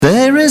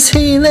There is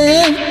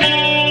healing,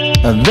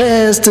 and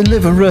there's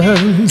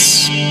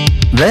deliverance.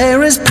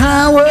 There is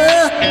power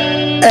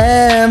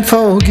and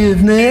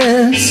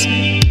forgiveness.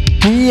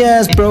 He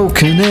has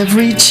broken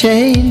every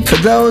chain for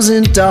those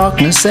in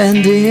darkness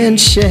and in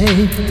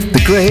shame.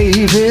 The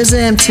grave is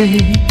empty,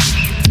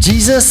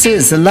 Jesus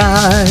is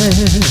alive.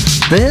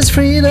 There's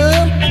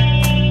freedom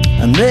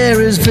and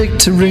there is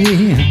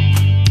victory.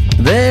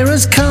 There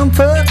is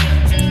comfort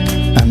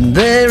and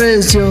there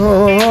is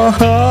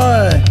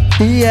joy.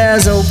 He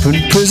has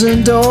opened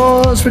prison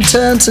doors,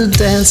 returned to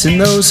dancing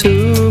those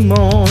who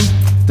mourn.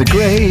 The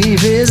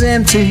grave is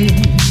empty,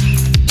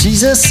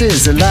 Jesus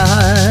is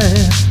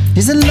alive.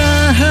 He's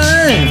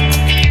alive.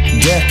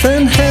 Death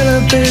and hell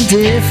have been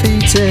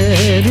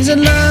defeated. He's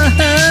alive.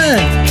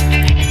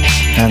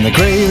 And the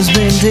grave's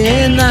been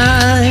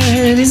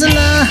denied. He's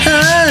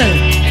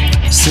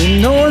alive.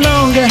 Sin no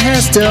longer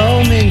has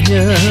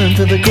dominion,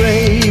 for the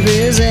grave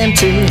is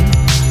empty.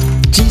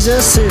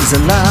 Jesus is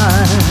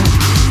alive.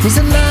 He's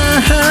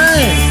alive.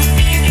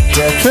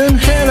 Death and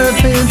hell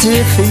have been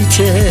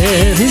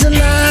defeated. He's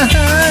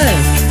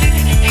alive.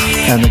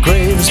 And the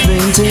grave's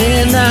been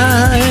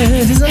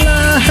denied. He's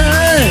alive.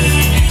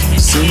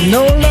 Sin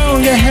no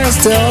longer has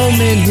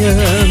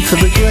dominion, for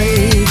the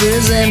grave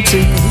is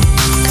empty.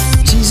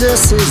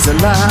 Jesus is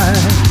alive.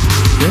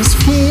 There's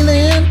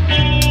healing,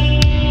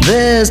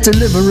 there's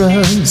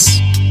deliverance.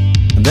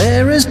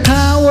 There is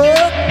power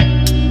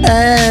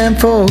and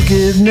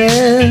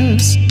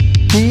forgiveness.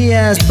 He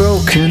has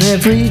broken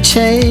every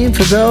chain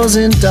for those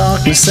in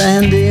darkness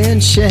and in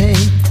shame.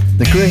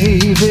 The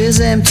grave is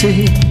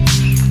empty,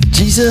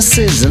 Jesus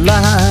is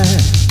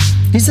alive.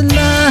 He's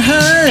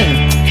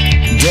alive.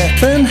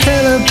 Death and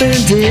hell have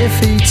been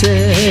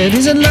defeated.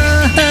 He's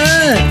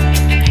alive.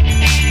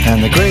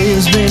 And the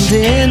grave's been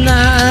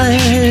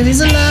denied.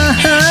 He's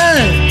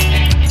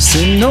alive.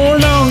 Sin no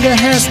longer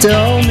has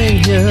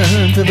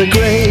dominion, for the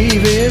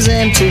grave is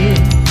empty.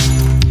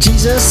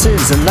 Jesus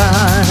is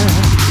alive.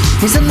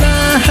 He's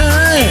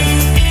alive.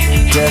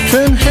 Death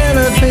and hell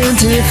have been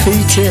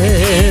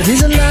defeated.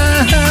 He's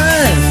alive.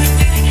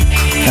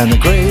 And the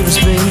grave's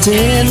been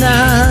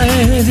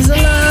denied. He's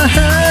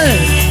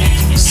alive.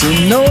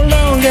 Sin no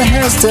longer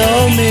has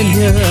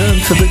dominion,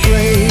 for the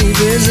grave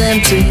is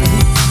empty.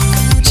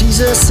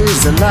 Jesus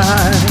is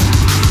alive.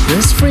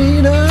 There's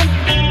freedom,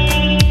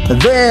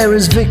 there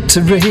is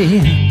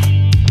victory.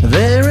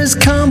 There is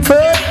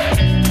comfort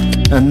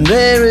and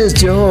there is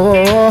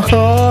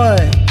joy.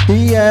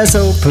 He has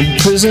opened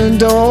prison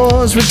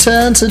doors,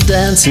 returned to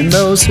dancing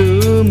those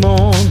who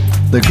mourn.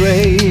 The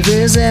grave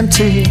is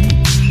empty,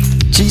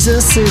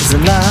 Jesus is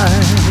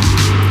alive.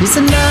 He's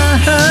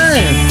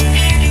alive.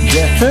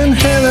 Death and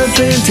hell have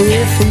been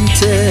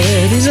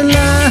defeated. He's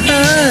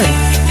alive.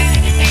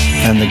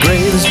 And the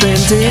grave's been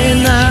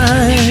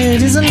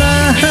denied. He's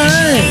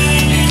alive.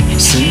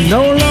 Sin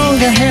no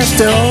longer has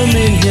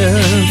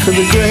dominion, for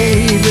the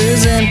grave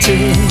is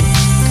empty.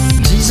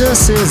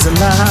 Jesus is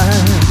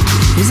alive.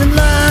 He's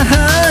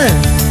alive.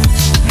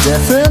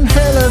 Death and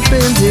hell have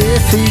been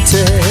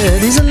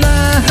defeated. He's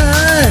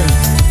alive.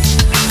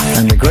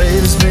 And the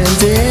grave's been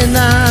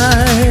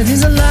denied.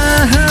 He's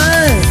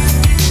alive.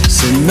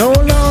 Sin no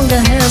longer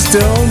has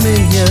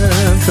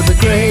dominion, for the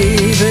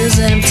grave is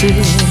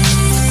empty.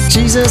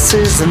 Jesus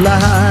is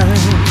alive.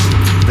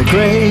 The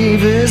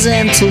grave is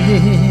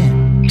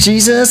empty.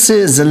 Jesus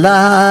is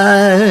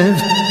alive.